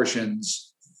those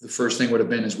portions, the first thing would have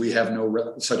been is we have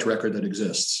no such record that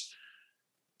exists.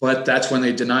 But that's when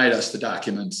they denied us the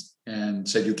document and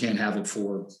said you can't have it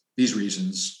for these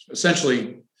reasons,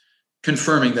 essentially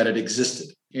confirming that it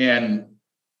existed. And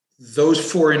those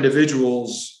 4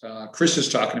 individuals, Chris is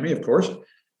talking to me, of course.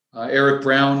 Eric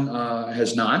Brown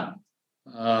has not.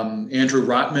 Andrew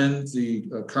Rotman,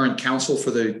 the current counsel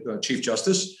for the Chief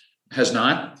Justice, has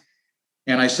not.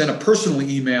 And I sent a personal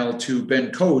email to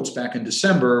Ben Coates back in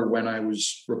December when I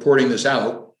was reporting this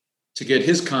out to get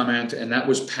his comment, and that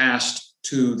was passed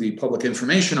to the public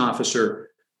information officer,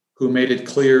 who made it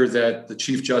clear that the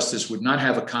Chief Justice would not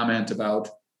have a comment about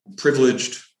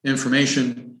privileged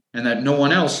information and that no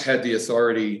one else had the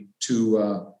authority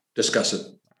to discuss it.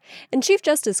 And Chief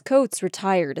Justice Coates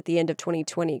retired at the end of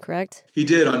 2020, correct? He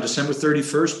did on December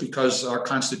 31st because our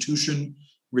Constitution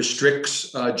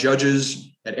restricts judges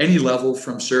at any level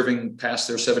from serving past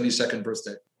their 72nd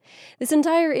birthday. This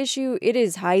entire issue, it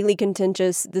is highly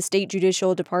contentious. The state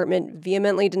judicial department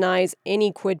vehemently denies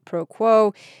any quid pro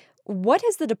quo. What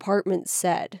has the department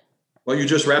said? Well, you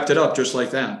just wrapped it up just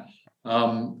like that.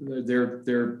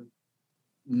 They're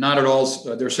not at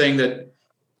all. They're saying that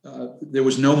there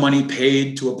was no money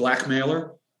paid to a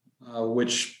blackmailer,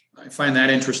 which I find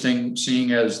that interesting,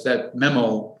 seeing as that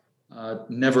memo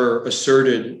never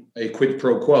asserted a quid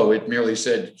pro quo. It merely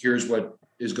said, here's what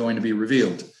is going to be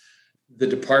revealed. The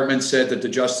department said that the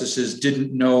justices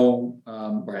didn't know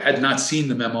or had not seen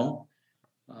the memo.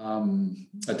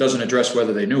 That doesn't address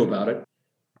whether they knew about it.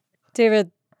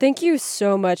 David, thank you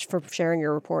so much for sharing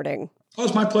your reporting. Oh,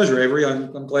 it's my pleasure, Avery.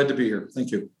 I'm glad to be here.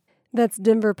 Thank you. That's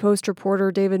Denver Post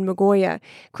reporter David Magoya.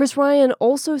 Chris Ryan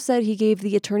also said he gave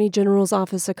the Attorney General's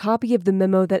office a copy of the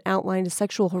memo that outlined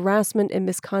sexual harassment and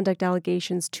misconduct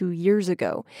allegations 2 years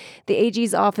ago. The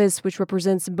AG's office, which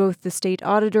represents both the state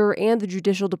auditor and the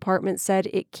Judicial Department, said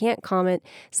it can't comment,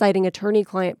 citing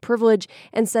attorney-client privilege,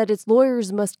 and said its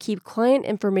lawyers must keep client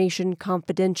information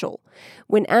confidential.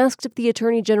 When asked if the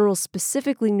Attorney General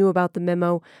specifically knew about the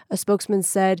memo, a spokesman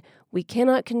said, "We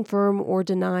cannot confirm or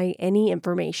deny any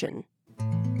information."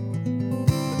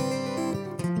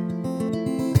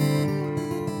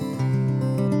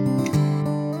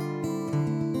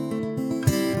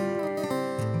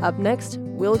 Up next,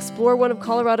 we'll explore one of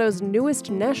Colorado's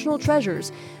newest national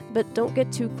treasures, but don't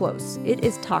get too close. It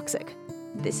is toxic.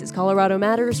 This is Colorado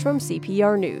Matters from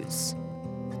CPR News.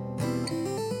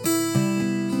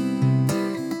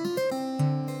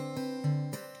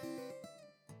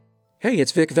 Hey,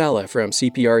 it's Vic Vella from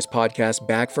CPR's podcast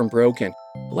Back from Broken.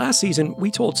 Last season,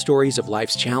 we told stories of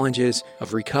life's challenges,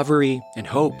 of recovery and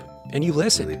hope, and you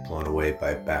listened. Really blown away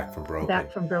by Back from Broken.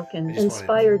 Back from Broken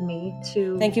inspired me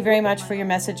to... Thank you very much for your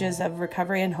messages of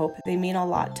recovery and hope. They mean a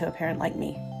lot to a parent like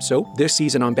me. So this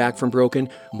season on Back from Broken,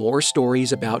 more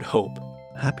stories about hope.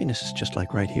 Happiness is just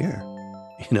like right here.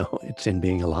 It's in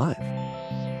being alive.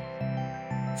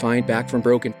 Find Back from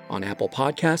Broken on Apple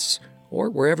Podcasts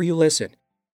or wherever you listen.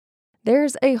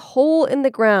 There's a hole in the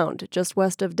ground just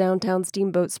west of downtown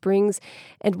Steamboat Springs,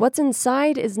 and what's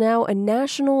inside is now a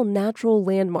national natural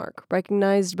landmark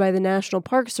recognized by the National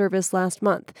Park Service last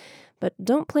month. But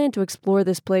don't plan to explore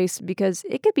this place because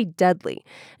it could be deadly.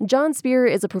 John Spear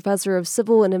is a professor of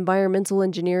civil and environmental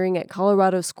engineering at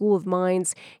Colorado School of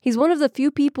Mines. He's one of the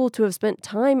few people to have spent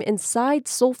time inside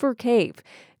Sulphur Cave.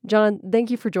 John,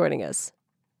 thank you for joining us.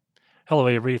 Hello,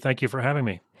 Avery. Thank you for having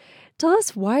me. Tell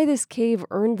us why this cave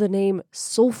earned the name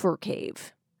Sulphur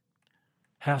Cave.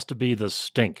 Has to be the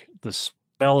stink. The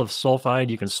smell of sulfide,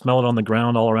 you can smell it on the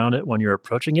ground all around it when you're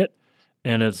approaching it,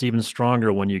 and it's even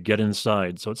stronger when you get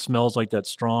inside. So it smells like that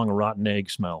strong rotten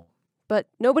egg smell. But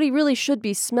nobody really should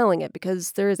be smelling it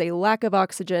because there is a lack of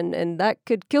oxygen, and that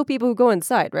could kill people who go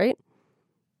inside, right?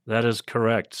 That is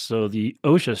correct. So the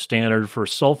OSHA standard for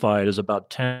sulfide is about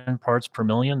 10 parts per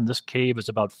million. This cave is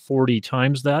about 40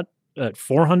 times that at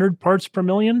 400 parts per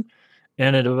million.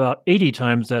 And at about 80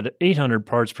 times that at 800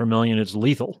 parts per million, it's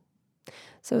lethal.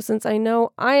 So since I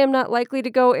know I am not likely to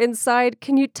go inside,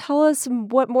 can you tell us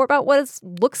more about what it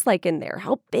looks like in there?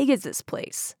 How big is this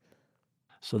place?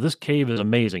 So this cave is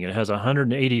amazing. It has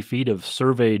 180 feet of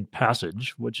surveyed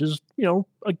passage, which is,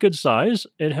 a good size.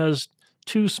 It has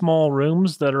 2 small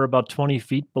rooms that are about 20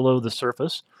 feet below the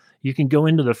surface. You can go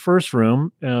into the first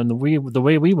room, and the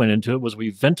way we went into it was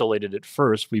we ventilated it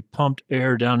first. We pumped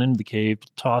air down into the cave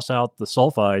to toss out the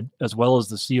sulfide as well as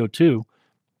the CO2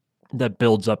 that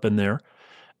builds up in there.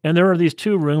 And there are these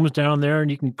 2 rooms down there,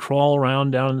 and you can crawl around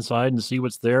down inside and see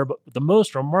what's there. But the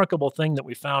most remarkable thing that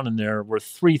we found in there were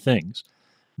 3 things.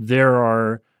 There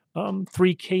are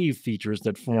 3 cave features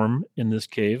that form in this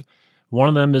cave. One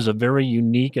of them is a very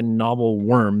unique and novel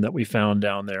worm that we found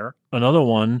down there. Another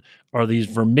one are these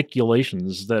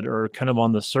vermiculations that are kind of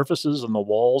on the surfaces and the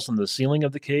walls and the ceiling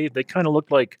of the cave. They kind of look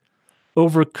like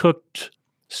overcooked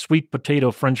sweet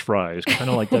potato French fries, kind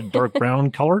of like that dark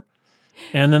brown color.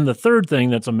 And then the third thing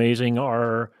that's amazing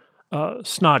are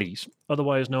snotties,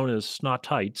 otherwise known as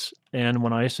snotites. And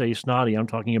when I say snotty, I'm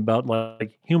talking about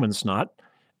like human snot.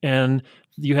 And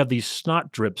you have these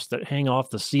snot drips that hang off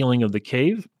the ceiling of the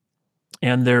cave.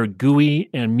 And they're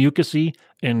gooey and mucousy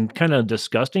and kind of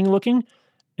disgusting looking.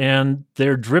 And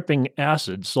they're dripping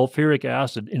acid, sulfuric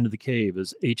acid, into the cave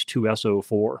as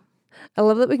H2SO4. I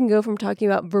love that we can go from talking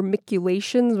about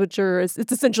vermiculations,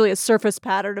 it's essentially a surface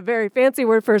pattern, a very fancy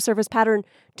word for a surface pattern,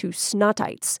 to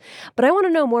snotites. But I want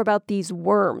to know more about these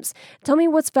worms. Tell me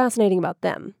what's fascinating about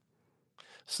them.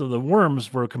 So the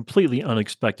worms were a completely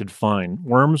unexpected find.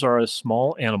 Worms are a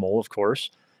small animal, of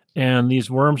course. And these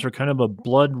worms are kind of a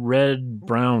blood red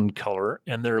brown color,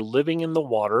 and they're living in the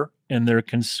water, and they're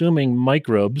consuming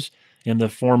microbes in the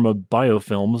form of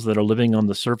biofilms that are living on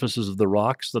the surfaces of the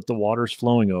rocks that the water's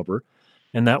flowing over.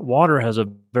 And that water has a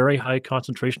very high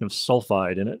concentration of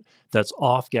sulfide in it that's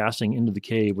off-gassing into the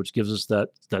cave, which gives us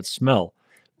that smell.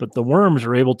 But the worms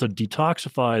are able to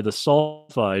detoxify the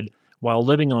sulfide while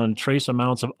living on trace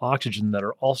amounts of oxygen that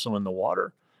are also in the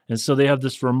water. And so they have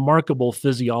this remarkable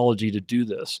physiology to do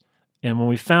this. And when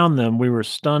we found them, we were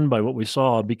stunned by what we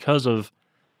saw because of,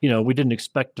 we didn't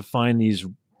expect to find these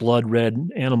blood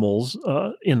red animals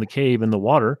in the cave in the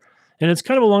water. And it's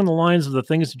kind of along the lines of the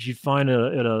things that you find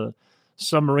at a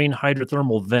submarine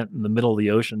hydrothermal vent in the middle of the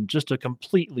ocean, just a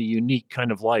completely unique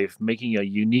kind of life, making a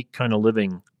unique kind of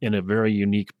living in a very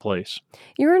unique place.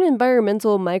 You're an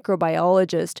environmental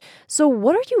microbiologist. So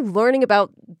what are you learning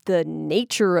about the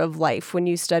nature of life when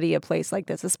you study a place like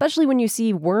this, especially when you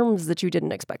see worms that you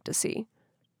didn't expect to see?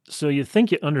 So you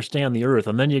think you understand the Earth,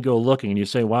 and then you go looking and you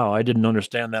say, wow, I didn't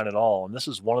understand that at all. And this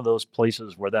is one of those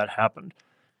places where that happened.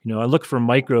 I look for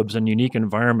microbes in unique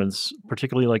environments,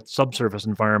 particularly like subsurface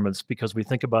environments, because we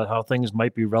think about how things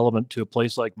might be relevant to a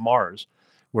place like Mars,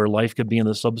 where life could be in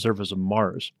the subsurface of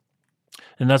Mars.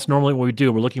 And that's normally what we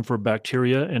do. We're looking for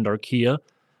bacteria and archaea,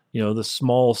 the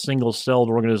small single-celled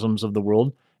organisms of the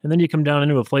world. And then you come down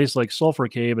into a place like Sulfur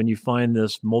Cave and you find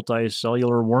this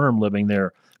multicellular worm living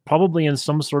there, probably in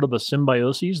some sort of a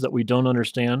symbiosis that we don't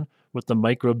understand with the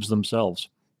microbes themselves.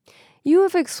 You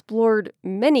have explored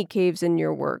many caves in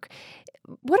your work.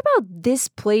 What about this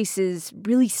place is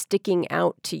really sticking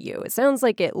out to you? It sounds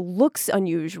like it looks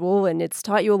unusual and it's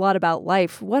taught you a lot about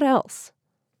life. What else?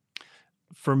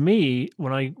 For me,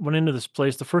 when I went into this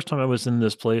place, the first time I was in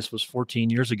this place was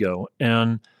 14 years ago.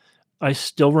 And I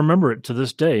still remember it to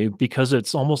this day because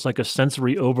it's almost like a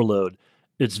sensory overload.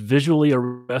 It's visually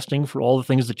arresting for all the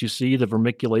things that you see, the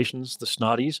vermiculations, the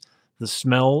snotties. The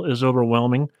smell is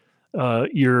overwhelming.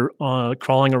 You're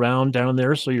crawling around down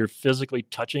there, so you're physically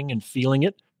touching and feeling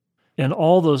it. And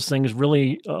all those things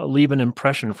really leave an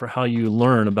impression for how you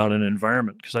learn about an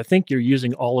environment, because I think you're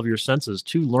using all of your senses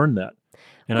to learn that.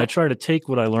 And I try to take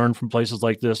what I learned from places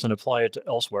like this and apply it to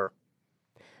elsewhere.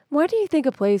 Why do you think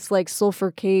a place like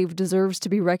Sulfur Cave deserves to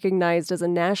be recognized as a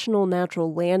national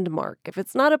natural landmark if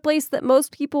it's not a place that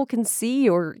most people can see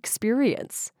or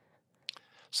experience?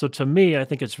 So to me, I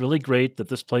think it's really great that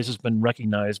this place has been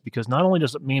recognized, because not only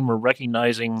does it mean we're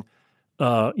recognizing,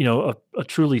 a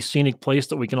truly scenic place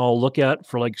that we can all look at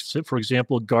for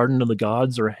example, Garden of the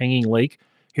Gods or Hanging Lake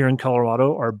here in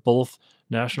Colorado are both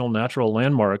national natural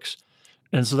landmarks.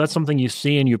 And so that's something you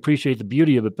see and you appreciate the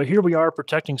beauty of it. But here we are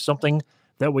protecting something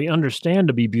that we understand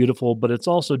to be beautiful, but it's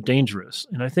also dangerous.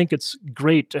 And I think it's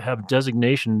great to have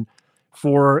designation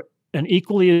for an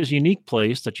equally as unique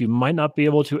place that you might not be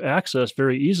able to access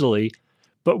very easily,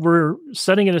 but we're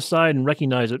setting it aside and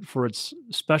recognize it for its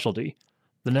specialty.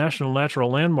 the National Natural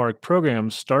Landmark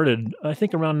Program started, I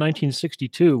think, around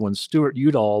 1962 when Stuart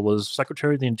Udall was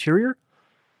Secretary of the Interior.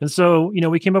 And so,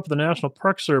 we came up with the National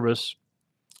Park Service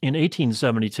in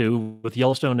 1872 with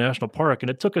Yellowstone National Park, and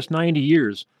it took us 90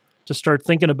 years to start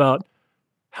thinking about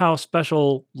how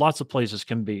special lots of places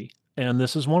can be. And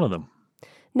this is one of them.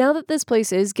 Now that this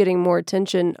place is getting more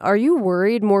attention, are you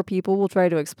worried more people will try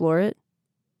to explore it?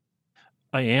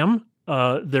 I am.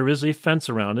 There is a fence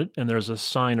around it, and there's a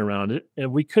sign around it,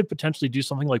 and we could potentially do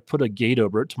something like put a gate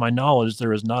over it. To my knowledge,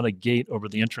 there is not a gate over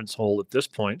the entrance hole at this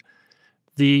point.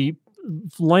 The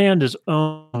land is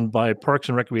owned by Parks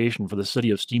and Recreation for the city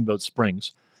of Steamboat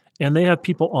Springs, and they have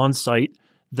people on site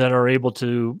that are able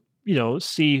to,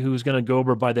 see who's going to go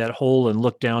over by that hole and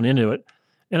look down into it.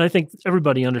 And I think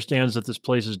everybody understands that this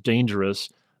place is dangerous.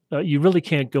 You really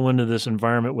can't go into this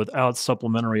environment without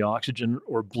supplementary oxygen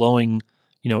or blowing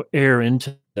air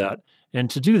into that. And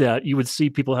to do that, you would see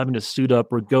people having to suit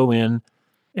up or go in.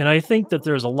 And I think that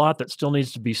there's a lot that still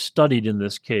needs to be studied in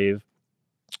this cave.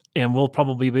 And we'll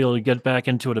probably be able to get back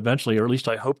into it eventually, or at least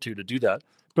I hope to do that.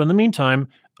 But in the meantime,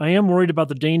 I am worried about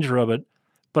the danger of it.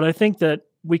 But I think that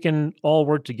we can all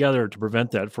work together to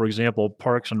prevent that. For example,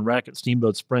 Parks and Rec at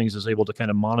Steamboat Springs is able to kind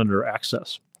of monitor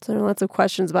access. So there are lots of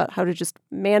questions about how to just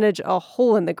manage a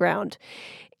hole in the ground.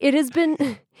 It has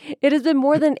been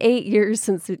more than 8 years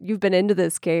since you've been into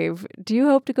this cave. Do you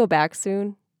hope to go back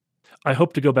soon? I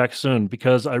hope to go back soon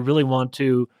because I really want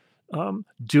to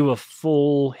do a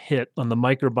full hit on the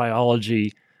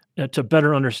microbiology to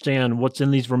better understand what's in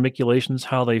these vermiculations,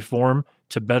 how they form,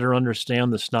 to better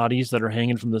understand the snotties that are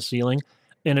hanging from the ceiling.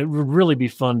 And it would really be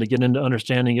fun to get into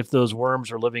understanding if those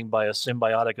worms are living by a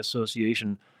symbiotic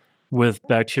association with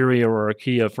bacteria or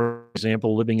archaea, for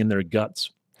example, living in their guts.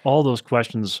 All those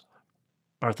questions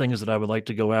are things that I would like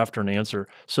to go after and answer.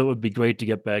 So it would be great to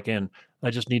get back in. I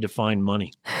just need to find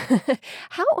money.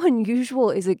 How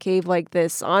unusual is a cave like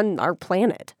this on our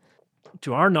planet?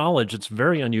 To our knowledge, it's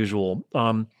very unusual.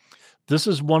 This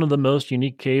is one of the most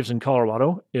unique caves in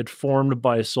Colorado. It formed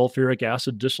by sulfuric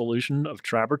acid dissolution of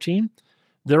travertine.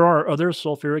 There are other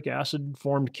sulfuric acid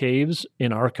formed caves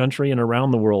in our country and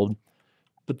around the world,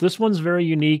 but this one's very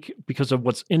unique because of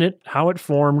what's in it, how it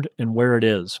formed, and where it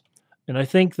is. And I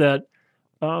think that,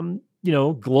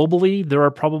 globally, there are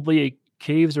probably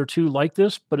caves or two like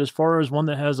this, but as far as one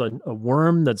that has a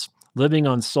worm that's living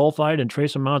on sulfide and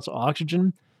trace amounts of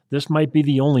oxygen, this might be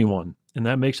the only one, and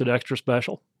that makes it extra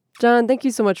special. John, thank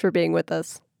you so much for being with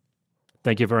us.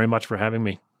 Thank you very much for having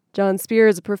me. John Spear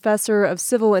is a professor of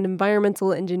civil and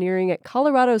environmental engineering at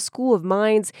Colorado School of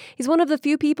Mines. He's one of the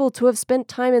few people to have spent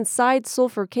time inside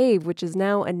Sulphur Cave, which is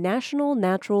now a national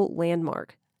natural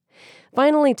landmark.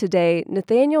 Finally today,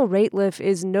 Nathaniel Rateliff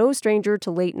is no stranger to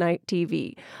late-night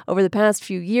TV. Over the past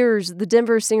few years, the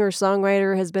Denver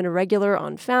singer-songwriter has been a regular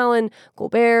on Fallon,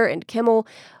 Colbert, and Kimmel.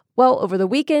 Well, over the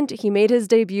weekend, he made his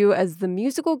debut as the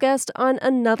musical guest on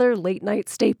another late-night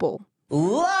staple.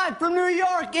 Live from New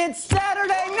York, it's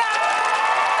Saturday night!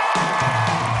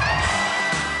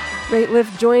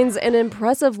 Rateliff joins an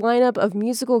impressive lineup of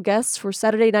musical guests for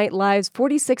Saturday Night Live's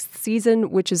 46th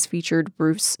season, which has featured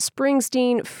Bruce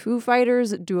Springsteen, Foo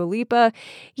Fighters, Dua Lipa.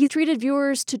 He treated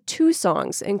viewers to 2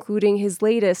 songs, including his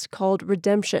latest called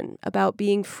Redemption, about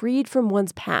being freed from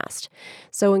one's past.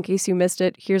 So in case you missed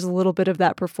it, here's a little bit of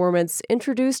that performance,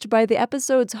 introduced by the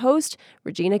episode's host,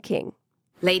 Regina King.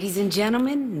 Ladies and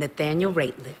gentlemen, Nathaniel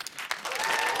Rateliff.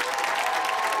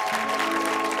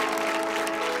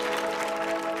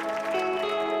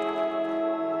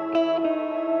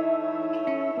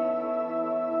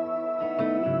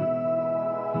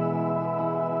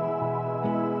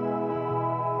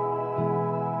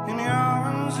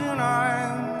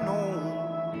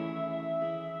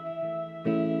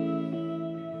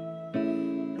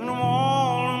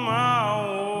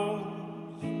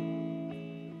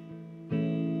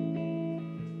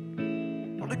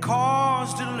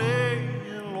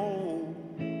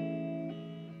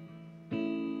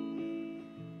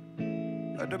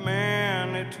 The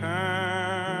man they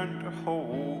turned to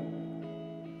hold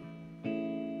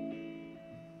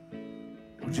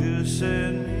would you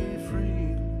set me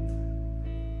free?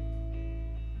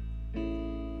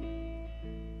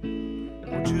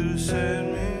 Would you set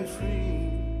me free?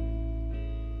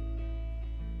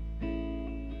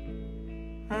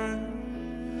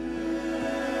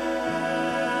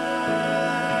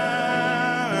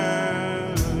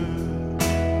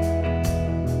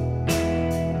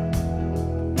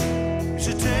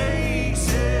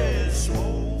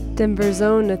 Denver's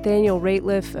own Nathaniel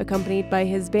Rateliff, accompanied by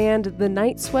his band The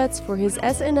Night Sweats for his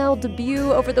SNL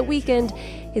debut over the weekend.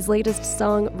 His latest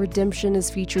song, Redemption, is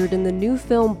featured in the new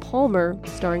film Palmer,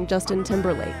 starring Justin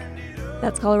Timberlake.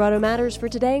 That's Colorado Matters for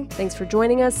today. Thanks for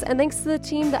joining us, and thanks to the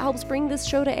team that helps bring this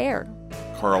show to air.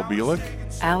 Carl Bielek,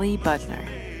 Ali Buckner,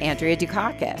 Andrea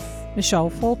Dukakis,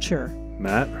 Michelle Fulcher,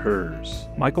 Matt Hers,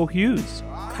 Michael Hughes,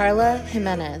 Carla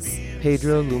Jimenez,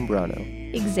 Pedro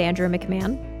Lumbrano, Xandra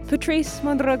McMahon, Patrice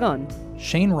Mondragon,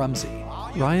 Shane Rumsey,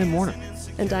 Ryan Warner.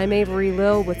 And I'm Avery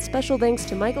Lill with special thanks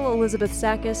to Michael Elizabeth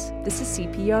Sakis. This is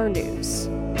CPR News.